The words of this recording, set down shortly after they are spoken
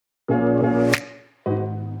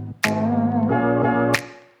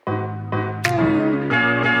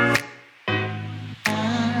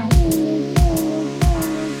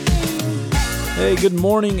Hey, good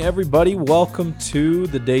morning, everybody. Welcome to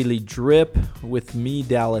the Daily Drip with me,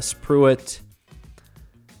 Dallas Pruitt.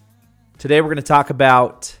 Today, we're going to talk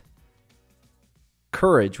about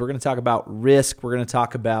courage. We're going to talk about risk. We're going to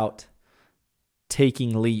talk about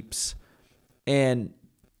taking leaps. And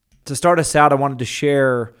to start us out, I wanted to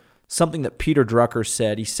share something that Peter Drucker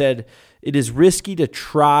said. He said, "It is risky to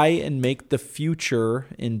try and make the future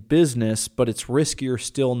in business, but it's riskier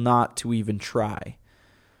still not to even try."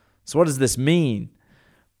 So what does this mean?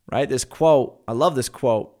 Right? This quote, I love this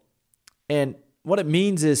quote. And what it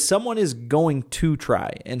means is someone is going to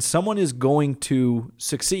try and someone is going to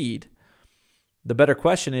succeed. The better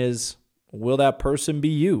question is, will that person be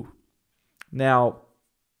you? Now,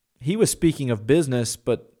 he was speaking of business,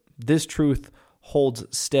 but this truth holds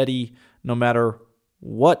steady no matter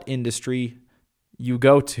what industry you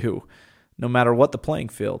go to, no matter what the playing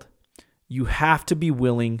field. You have to be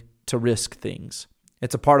willing to risk things.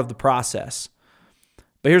 It's a part of the process.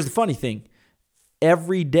 But here's the funny thing.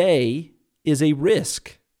 Every day is a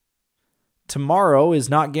risk. Tomorrow is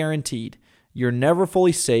not guaranteed. You're never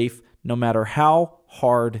fully safe, no matter how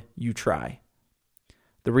hard you try.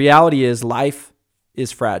 The reality is life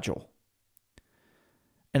is fragile.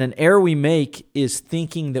 And an error we make is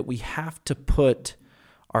thinking that we have to put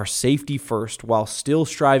our safety first while still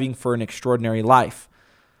striving for an extraordinary life.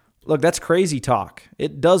 Look, that's crazy talk.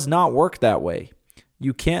 It does not work that way.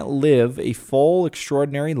 You can't live a full,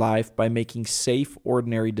 extraordinary life by making safe,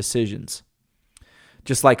 ordinary decisions.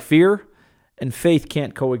 Just like fear and faith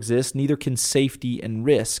can't coexist, neither can safety and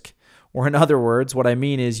risk. Or in other words, what I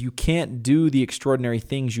mean is you can't do the extraordinary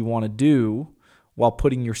things you want to do while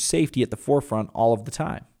putting your safety at the forefront all of the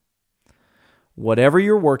time. Whatever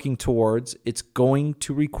you're working towards, it's going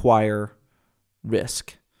to require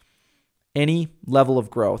risk. Any level of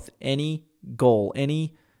growth, any goal,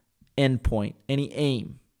 any endpoint, any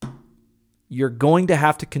aim, you're going to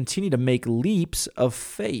have to continue to make leaps of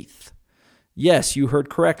faith. Yes, you heard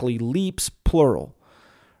correctly, leaps plural.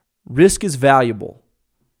 Risk is valuable.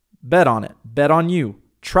 Bet on it. Bet on you.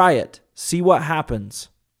 Try it. See what happens.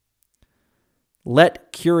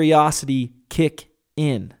 Let curiosity kick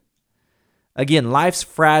in. Again, life's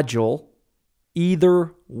fragile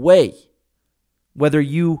either way. Whether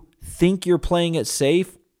you think you're playing it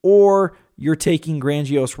safe or you're taking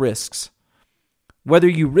grandiose risks. Whether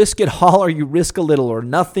you risk it all or you risk a little or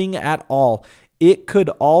nothing at all, it could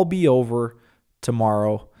all be over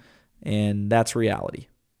tomorrow, and that's reality.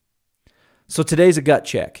 So today's a gut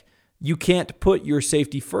check. You can't put your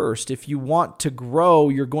safety first. If you want to grow,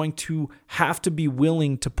 you're going to have to be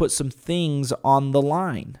willing to put some things on the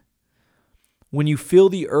line. When you feel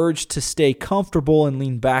the urge to stay comfortable and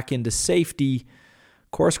lean back into safety,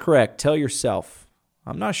 course correct, tell yourself,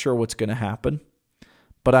 I'm not sure what's going to happen,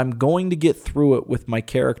 but I'm going to get through it with my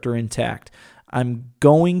character intact. I'm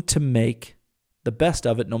going to make the best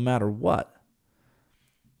of it no matter what.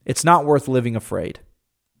 It's not worth living afraid.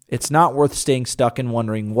 It's not worth staying stuck and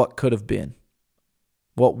wondering what could have been,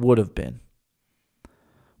 what would have been.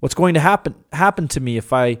 What's going to happen to me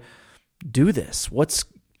if I do this? What's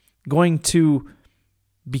going to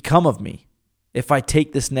become of me if I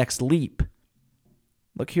take this next leap?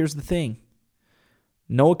 Look, here's the thing.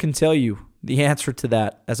 No one can tell you the answer to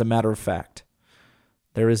that as a matter of fact.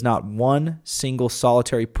 There is not one single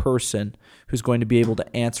solitary person who's going to be able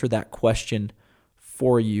to answer that question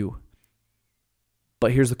for you.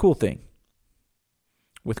 But here's the cool thing.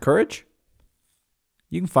 With courage,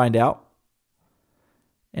 you can find out.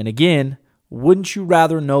 And again, wouldn't you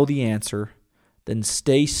rather know the answer than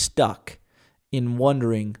stay stuck in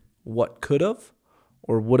wondering what could have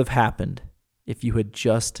or would have happened if you had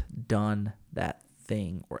just done that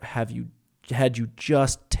thing, or had you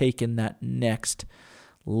just taken that next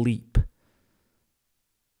leap?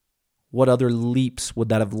 What other leaps would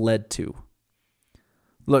that have led to?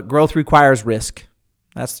 Look, growth requires risk.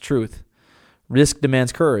 That's the truth. Risk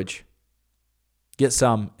demands courage. Get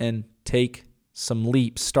some and take some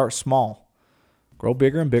leaps. Start small. Grow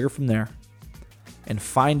bigger and bigger from there. And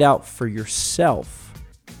find out for yourself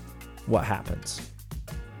what happens.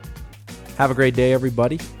 Have a great day,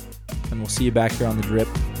 everybody. And we'll see you back here on The Drip